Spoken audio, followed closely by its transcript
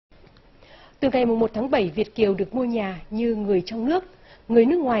Từ ngày 1 tháng 7, Việt kiều được mua nhà như người trong nước. Người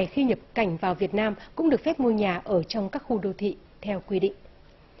nước ngoài khi nhập cảnh vào Việt Nam cũng được phép mua nhà ở trong các khu đô thị theo quy định.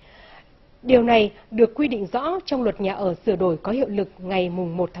 Điều này được quy định rõ trong luật nhà ở sửa đổi có hiệu lực ngày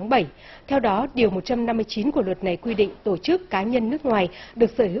 1 tháng 7. Theo đó, Điều 159 của luật này quy định tổ chức cá nhân nước ngoài được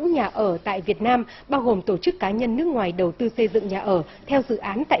sở hữu nhà ở tại Việt Nam, bao gồm tổ chức cá nhân nước ngoài đầu tư xây dựng nhà ở theo dự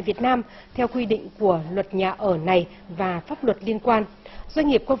án tại Việt Nam, theo quy định của luật nhà ở này và pháp luật liên quan. Doanh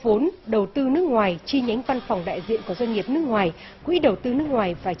nghiệp có vốn đầu tư nước ngoài, chi nhánh văn phòng đại diện của doanh nghiệp nước ngoài, quỹ đầu tư nước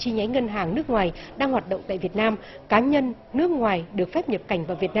ngoài và chi nhánh ngân hàng nước ngoài đang hoạt động tại Việt Nam, cá nhân nước ngoài được phép nhập cảnh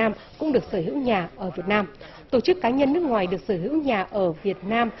vào Việt Nam cũng được sở hữu nhà ở Việt Nam. Tổ chức cá nhân nước ngoài được sở hữu nhà ở Việt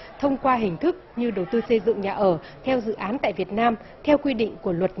Nam thông qua hình thức như đầu tư xây dựng nhà ở theo dự án tại Việt Nam, theo quy định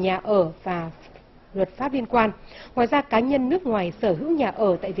của luật nhà ở và luật pháp liên quan. Ngoài ra, cá nhân nước ngoài sở hữu nhà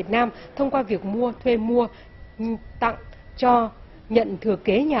ở tại Việt Nam thông qua việc mua, thuê mua, tặng, cho, nhận thừa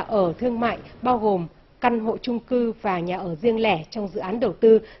kế nhà ở thương mại bao gồm căn hộ chung cư và nhà ở riêng lẻ trong dự án đầu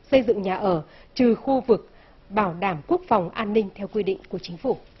tư xây dựng nhà ở, trừ khu vực bảo đảm quốc phòng an ninh theo quy định của Chính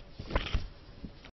phủ.